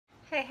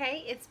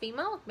Hey, it's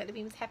Bema. Welcome back to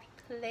Bema's Happy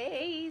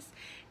Place.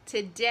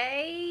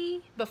 Today,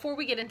 before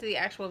we get into the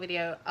actual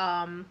video,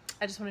 I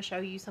just want to show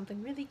you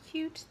something really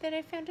cute that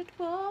I found at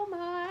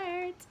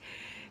Walmart.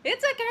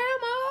 It's a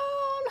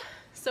camel!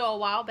 So a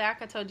while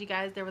back, I told you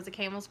guys there was a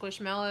camel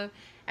squishmallow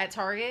at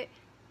Target.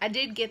 I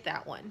did get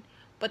that one,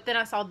 but then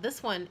I saw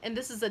this one, and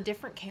this is a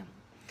different camel.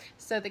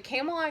 So the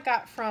camel I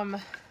got from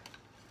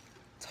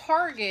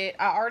Target,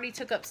 I already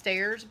took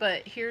upstairs,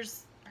 but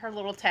here's her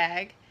little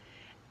tag.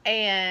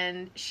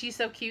 And she's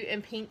so cute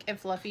and pink and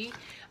fluffy.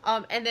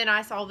 And then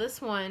I saw this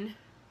one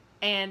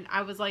and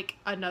I was like,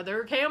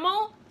 another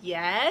camel?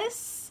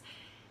 Yes.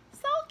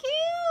 So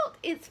cute.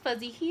 It's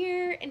fuzzy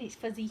here and it's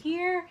fuzzy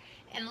here.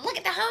 And look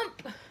at the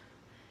hump.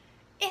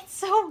 It's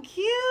so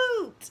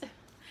cute.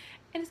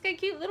 And it's got a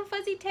cute little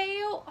fuzzy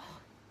tail. Oh,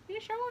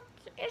 it's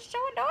so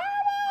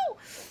adorable.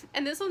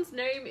 And this one's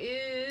name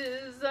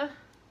is,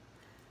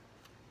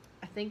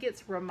 I think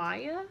it's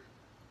Ramia?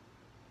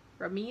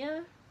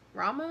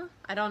 Rama?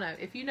 I don't know.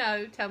 If you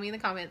know, tell me in the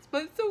comments.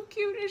 But it's so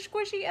cute and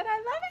squishy and I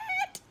love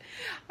it.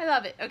 I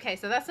love it. Okay,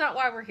 so that's not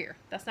why we're here.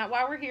 That's not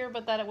why we're here,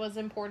 but that it was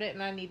important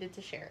and I needed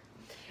to share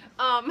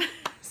it.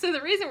 So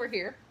the reason we're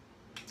here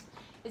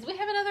is we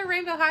have another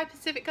Rainbow High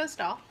Pacific Coast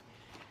doll.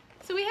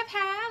 So we have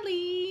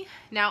Hali.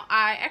 Now,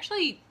 I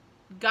actually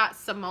got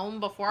Simone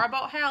before I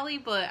bought Hali,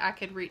 but I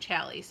could reach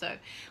Hali. So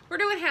we're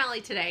doing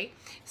Hali today.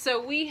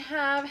 So we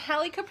have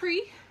Hali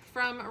Capri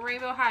from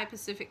Rainbow High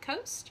Pacific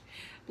Coast.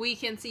 We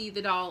can see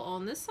the doll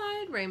on this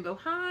side, Rainbow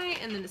High,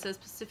 and then it says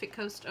Pacific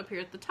Coast up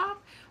here at the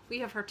top. We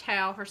have her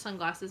towel, her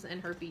sunglasses,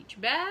 and her beach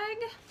bag.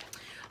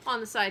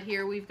 On the side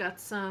here, we've got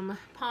some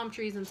palm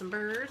trees and some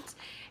birds.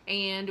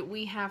 And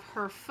we have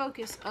her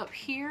focus up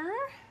here,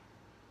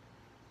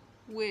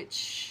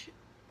 which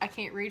I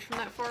can't read from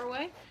that far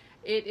away.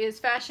 It is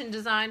fashion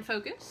design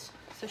focus,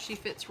 so she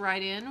fits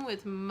right in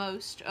with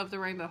most of the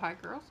Rainbow High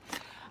girls.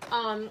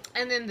 And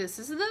then this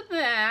is the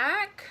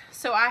back.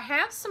 So I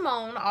have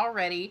Simone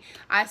already.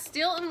 I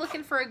still am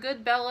looking for a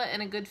good Bella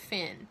and a good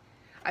Finn.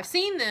 I've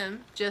seen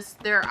them, just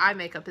their eye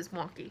makeup is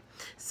wonky.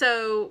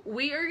 So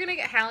we are going to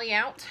get Hali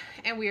out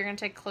and we are going to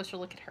take a closer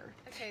look at her.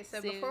 Okay,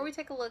 so before we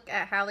take a look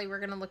at Hali, we're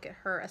going to look at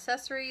her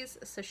accessories.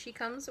 So she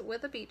comes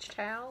with a beach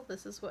towel.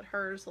 This is what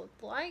hers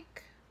looked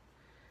like.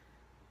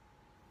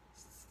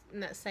 In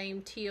that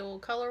same teal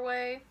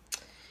colorway.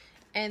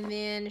 And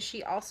then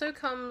she also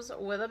comes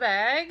with a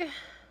bag.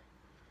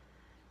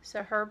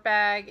 So her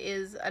bag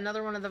is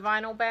another one of the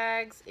vinyl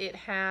bags. It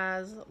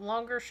has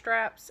longer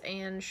straps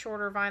and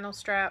shorter vinyl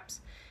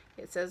straps.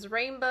 It says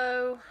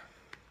rainbow.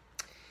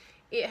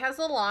 It has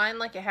a line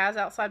like it has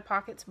outside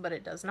pockets, but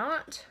it does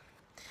not.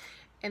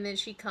 And then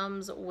she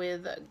comes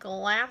with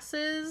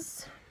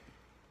glasses.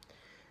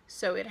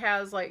 So it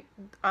has like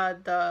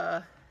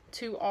the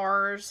two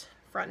R's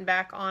front and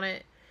back on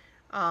it.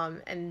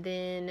 And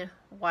then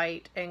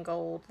white and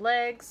gold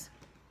legs.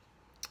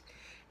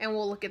 And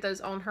we'll look at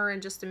those on her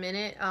in just a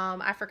minute.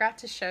 I forgot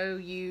to show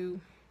you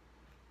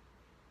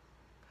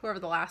whoever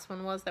the last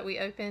one was that we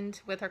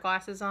opened with her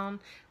glasses on.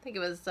 I think it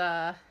was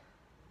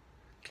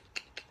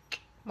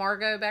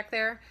Margot back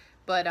there.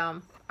 But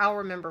I'll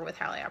remember with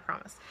Hali, I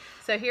promise.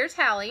 So here's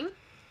Hali.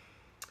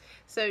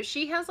 So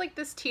she has like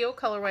this teal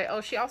colorway.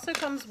 Oh, she also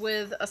comes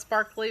with a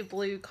sparkly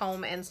blue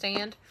comb and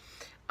stand.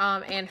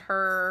 And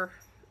her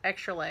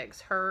extra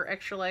legs. Her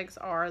extra legs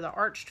are the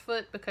arched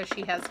foot because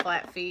she has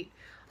flat feet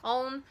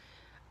on.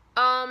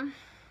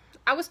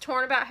 I was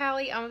torn about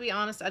Hali. I'm gonna be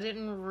honest, I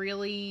didn't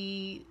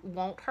really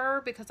want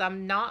her because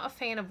I'm not a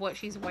fan of what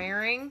she's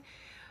wearing.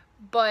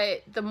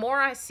 But the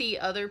more I see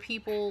other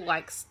people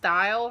like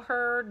style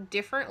her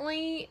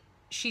differently,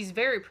 she's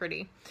very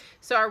pretty.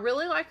 So I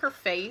really like her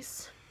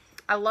face.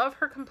 I love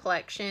her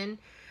complexion.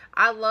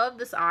 I love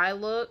this eye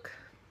look,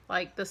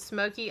 like the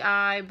smoky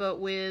eye, but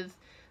with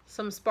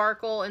some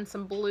sparkle and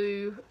some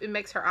blue. It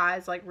makes her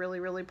eyes like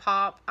really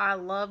pop. I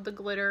love the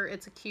glitter.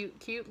 It's a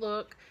cute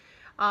look.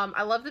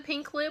 I love the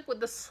pink lip with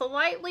the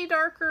slightly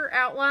darker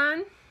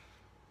outline.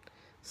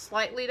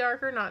 Slightly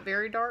darker, not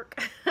very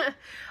dark.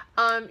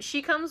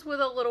 She comes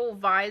with a little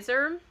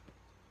visor.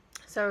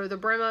 So the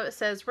Bema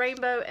says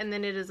rainbow, and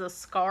then it is a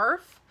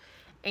scarf.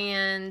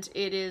 And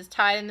it is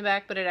tied in the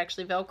back, but it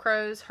actually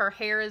velcros. Her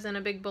hair is in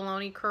a big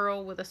baloney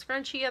curl with a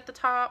scrunchie at the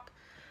top.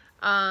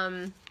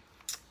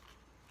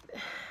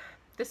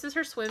 This is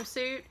her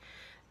swimsuit.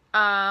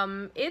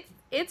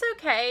 It's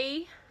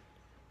okay.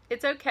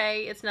 It's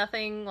okay. It's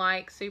nothing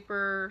like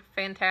super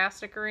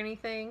fantastic or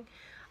anything.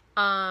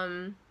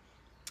 And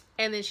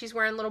then she's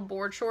wearing little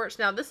board shorts.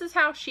 Now, this is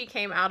how she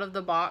came out of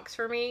the box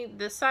for me.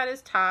 This side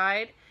is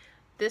tied.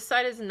 This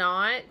side is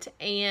not.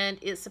 And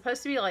it's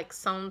supposed to be like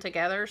sewn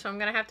together. So I'm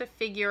going to have to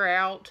figure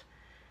out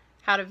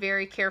how to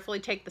very carefully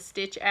take the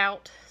stitch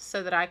out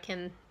so that I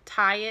can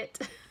tie it.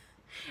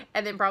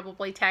 And then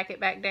probably tack it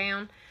back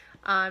down.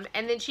 And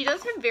then she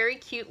does have very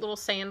cute little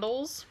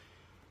sandals.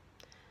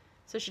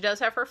 So she does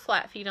have her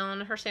flat feet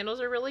on. Her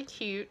sandals are really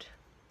cute.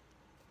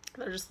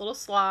 They're just little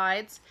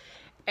slides.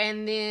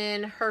 And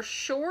then her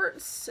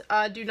shorts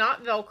do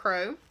not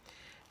Velcro.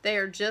 They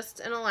are just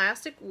an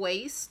elastic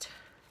waist.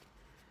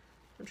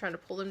 I'm trying to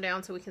pull them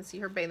down so we can see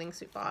her bathing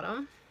suit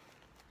bottom.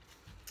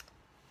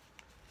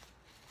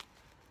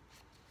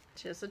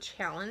 Which is a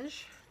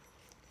challenge.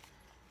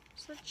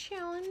 It's a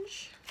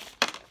challenge.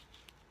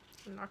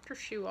 Knocked her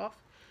shoe off.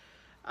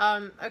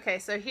 Okay,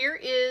 so here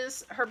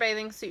is her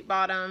bathing suit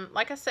bottom.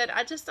 Like I said,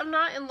 I'm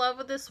not in love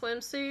with this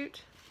swimsuit.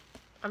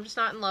 I'm just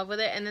not in love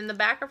with it. And then the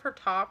back of her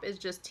top is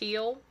just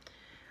teal.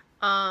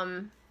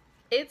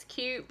 It's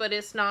cute, but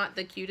it's not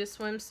the cutest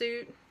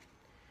swimsuit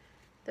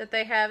that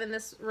they have in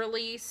this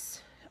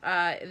release.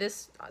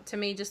 This, to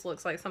me, just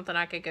looks like something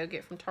I could go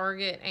get from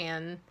Target,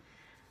 and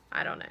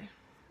I don't know.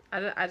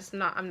 I'm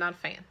not a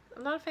fan.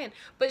 I'm not a fan.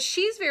 But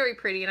she's very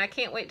pretty, and I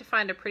can't wait to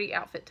find a pretty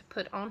outfit to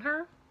put on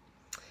her.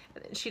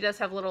 She does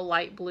have little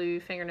light blue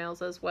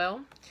fingernails as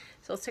well.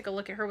 So let's take a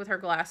look at her with her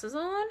glasses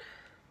on.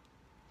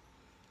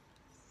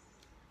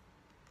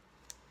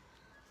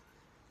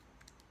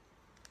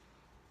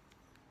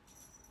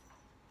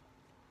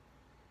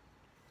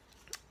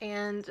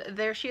 And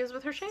there she is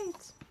with her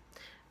shades.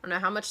 I don't know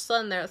how much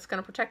sun that's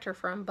going to protect her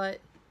from,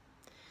 but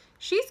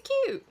she's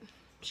cute.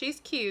 She's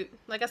cute.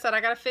 Like I said, I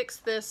got to fix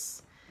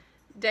this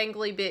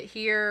dangly bit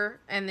here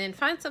and then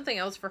find something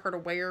else for her to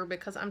wear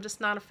because I'm just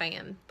not a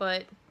fan.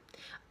 But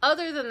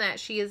other than that,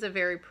 she is a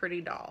very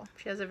pretty doll.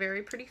 She has a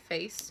very pretty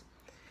face.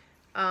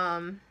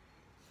 So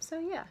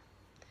yeah.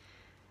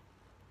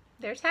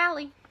 There's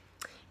Hali.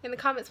 In the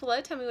comments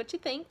below, tell me what you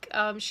think.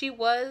 She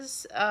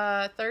was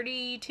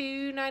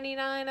 $32.99,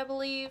 I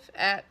believe,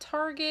 at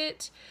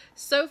Target.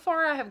 So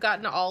far, I have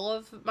gotten all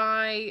of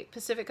my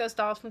Pacific Coast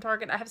dolls from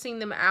Target. I have seen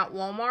them at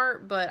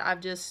Walmart, but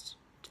I've just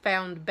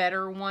found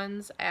better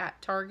ones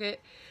at Target.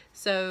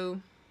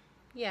 So,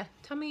 yeah,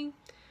 tell me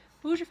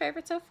who's your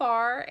favorite so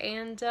far,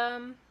 and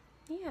yeah,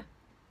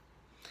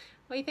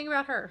 what do you think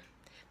about her?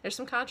 There's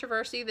some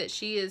controversy that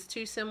she is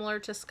too similar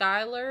to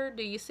Skylar.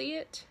 Do you see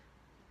it?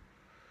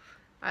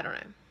 I don't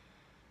know.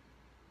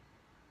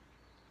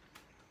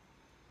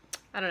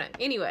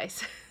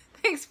 Anyways,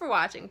 thanks for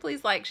watching.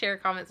 Please like, share,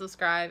 comment,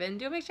 subscribe, and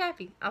do what makes you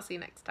happy. I'll see you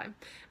next time.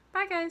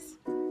 Bye,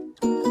 guys.